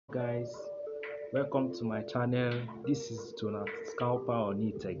Guys, welcome to my channel. This is Jonathan Scalper on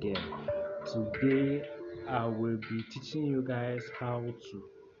it again. Today I will be teaching you guys how to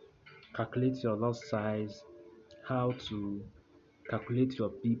calculate your lot size, how to calculate your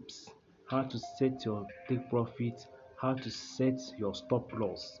pips, how to set your take profit, how to set your stop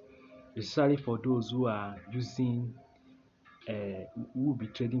loss, especially for those who are using who will be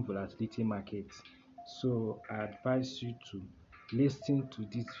trading volatility markets. So I advise you to listen to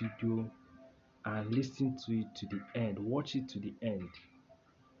this video and listen to it to the end. Watch it to the end.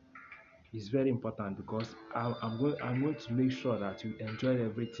 It's very important because I'm going to make sure that you enjoy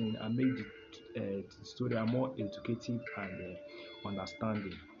everything and make the story more educative and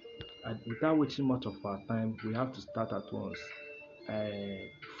understanding. And without wasting much of our time, we have to start at once.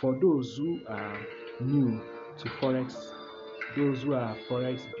 For those who are new to forex, those who are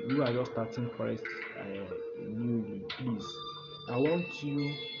just starting forex newly, please, I want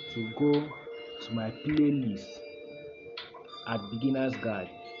you to go to my playlist at beginners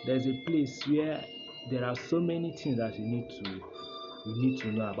guide. There's a place where there are so many things that you need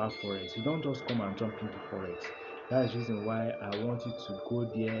to know about forex. You don't just come and jump into forex. That is the reason why I want you to go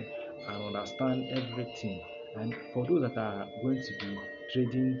there and understand everything. And for those that are going to be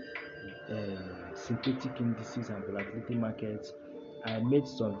trading synthetic indices and volatility markets, I made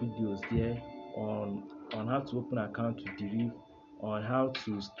some videos there on how to open account to deriv, on how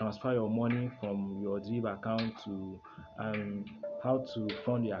to transfer your money from your deriv account to how to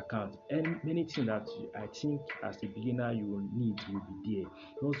fund your account, and many things that I think as a beginner you will need will be there.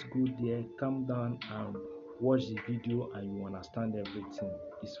 Just go there, calm down and watch the video and you understand everything.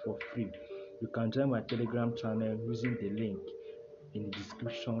 It's for free. You can join my Telegram channel using the link in the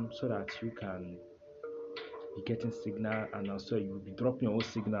description so that you can be getting signal, and also you will be dropping your own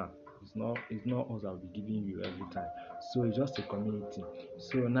signal. It's not us that will be giving you every time. So it's just a community.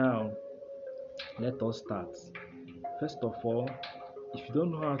 So now let us start. First of all, if you don't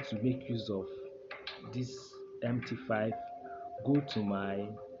know how to make use of this MT5, go to my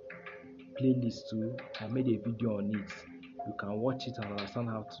playlist too. I made a video on it. You can watch it and understand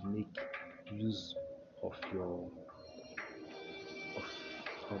how to make use of your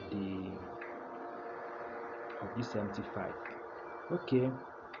of the of this MT5. Okay,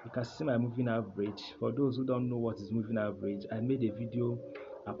 you can see my moving average. For those who don't know what is moving average, I made a video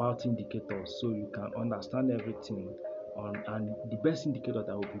about indicators so you can understand everything on, and the best indicator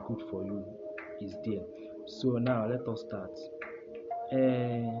that will be good for you is there. So now let us start.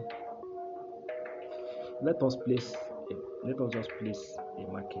 Let us place let us just place a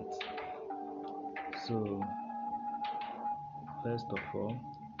market. So first of all,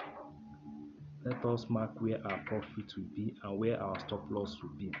 let us mark where our profit will be and where our stop loss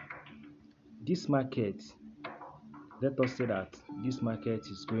will be. This market, let us say that this market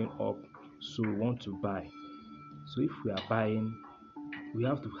is going up, so we want to buy. So if we are buying, we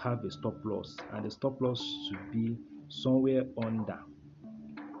have to have a stop loss, and the stop loss should be somewhere under.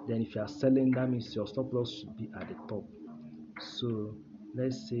 Then if you are selling, that means your stop loss should be at the top. So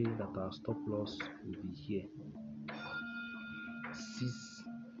let's say that our stop loss will be here.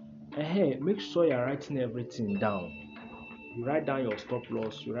 Make sure you are writing everything down. You write down your stop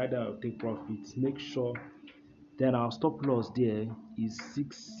loss, you write down your take profits. Make sure. Then our stop loss there is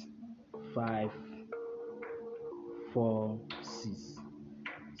 6546.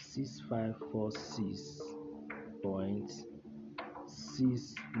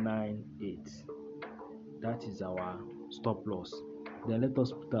 6546.698. That is our stop loss. Then let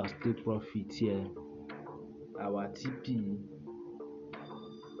us put our take profit here. Our TP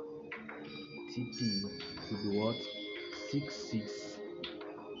will be what?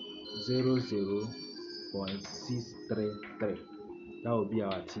 6600.633. That will be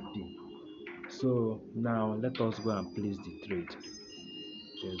our TP. So now let us go and place the trade.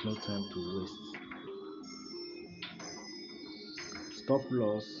 There is no time to waste. Stop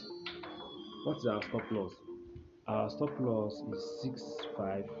loss. What is our stop loss? Our stop loss is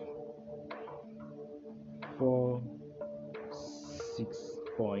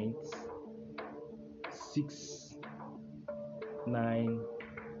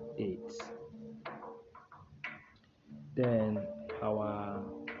 6546.698. Then our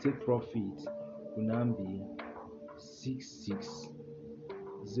take profit will now be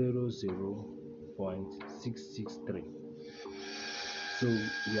 6600.663. So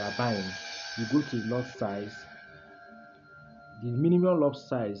we are buying. You go to lot size. The minimum lot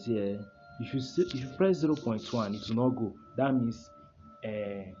size here, if you press 0.1, it will not go. That means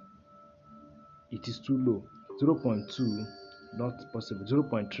it is too low. 0.2 not possible.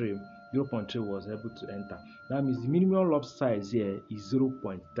 0.3 0.3 was able to enter. That means the minimum lot size here is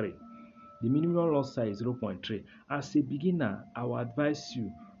 0.3. The minimum lot size is 0.3. As a beginner, I will advise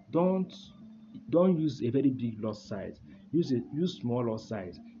you, don't use a very big lot size. Use small lot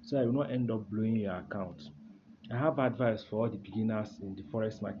size so that you will not end up blowing your account. I have advice for all the beginners in the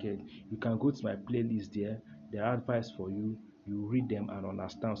forex market. You can go to my playlist there. There are advice for you. You read them and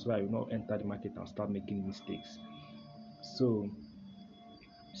understand so that you will not enter the market and start making mistakes. So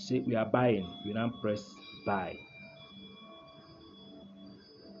say we are buying, you now press buy.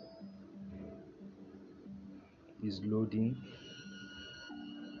 It's loading.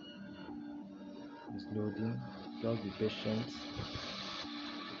 It's loading. Just be patient.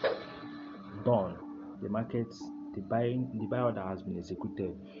 Done. The market, the buy order has been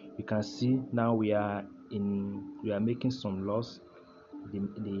executed. You can see now we are making some loss. The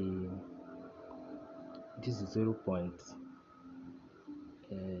this is 0.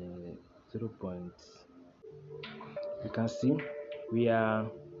 Uh, 0. You can see we are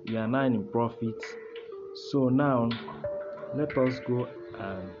now in profit. So now let us go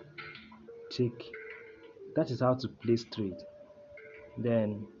and check. That is how to place trade.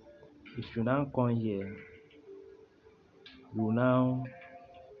 Then if you now come here, you will now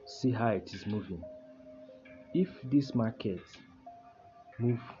see how it is moving. If this market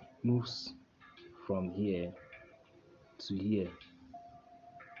moves from here to here,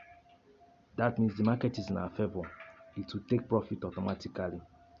 that means the market is in our favor. It will take profit automatically.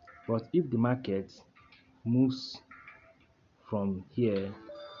 But if the market moves from here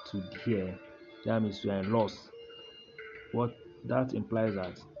to here, that means we are in loss. What that implies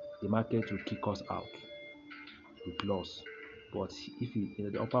that the market will kick us out with loss. But if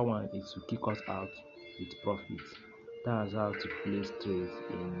the upper one, it will kick us out with profit. That's how to place trades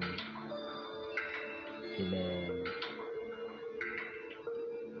in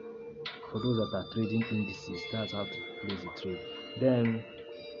for those that are trading indices. That's how to place the trade. Then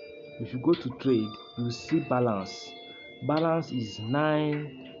if you go to trade, you see balance. Balance is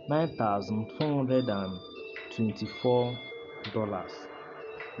 $9,424.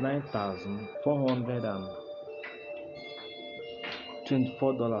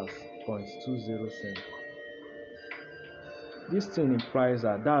 $9,424.20. This thing implies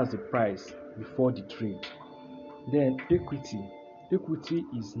that that's the price before the trade. Then equity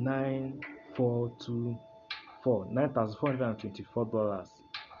is $9,424.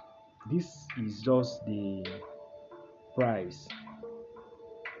 This is just the price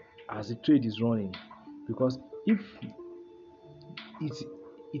as the trade is running, because if it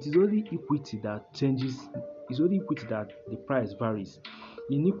is only equity that changes, it's only equity that the price varies.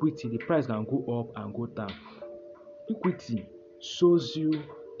 In equity, the price can go up and go down. Equity shows you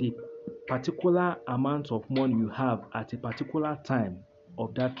the particular amount of money you have at a particular time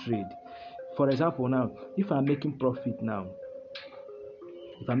of that trade. For example, now if I'm making profit now,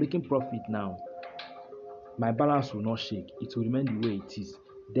 my balance will not shake. It will remain the way it is.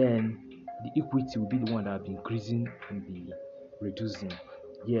 Then the equity will be the one that will be increasing and be reducing.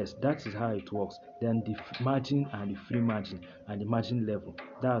 Yes, that is how it works. Then the margin and the free margin and the margin level,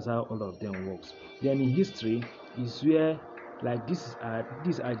 that's how all of them works. Then in history is where, like, these are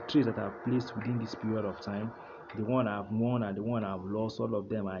the trades that are placed within this period of time. The one I've won and the one I've lost, all of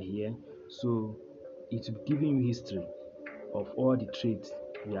them are here. So it's giving you history of all the trades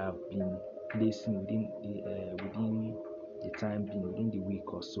we have been placing within the time being, within the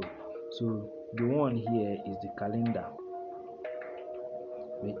week or so. So the one here is the calendar.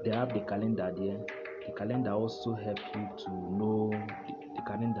 They have the calendar there. The calendar also help you to know the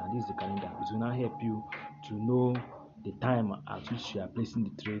calendar. This is the calendar. It will now help you to know the time at which you are placing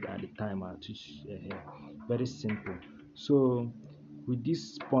the trade and the time at which very simple. So with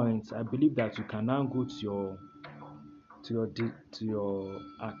this point, I believe that you can now go to your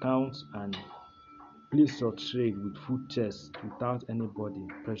account and place your trade with full chest without anybody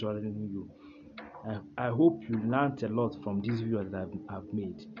pressuring you. I hope you learned a lot from this video that I've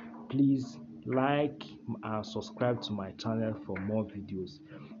made. Please like and subscribe to my channel for more videos.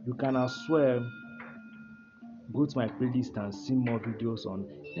 You can as well go to my playlist and see more videos on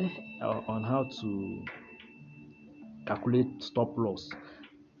how to calculate stop loss.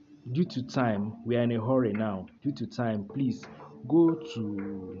 Due to time, we are in a hurry now. Due to time, please go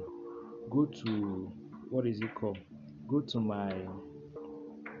to what is it called? Go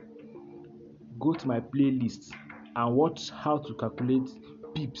to my playlist and watch how to calculate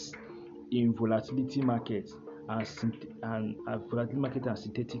pips in volatility market and volatility market and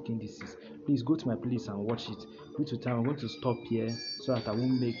synthetic indices. Please go to my playlist and watch it. Due to time, I'm going to stop here so that I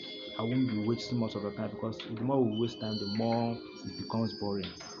won't be wasting much of the time, because the more we waste time, the more it becomes boring.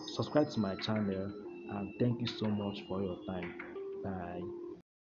 subscribe to my channel, and thank you so much for your time. Bye.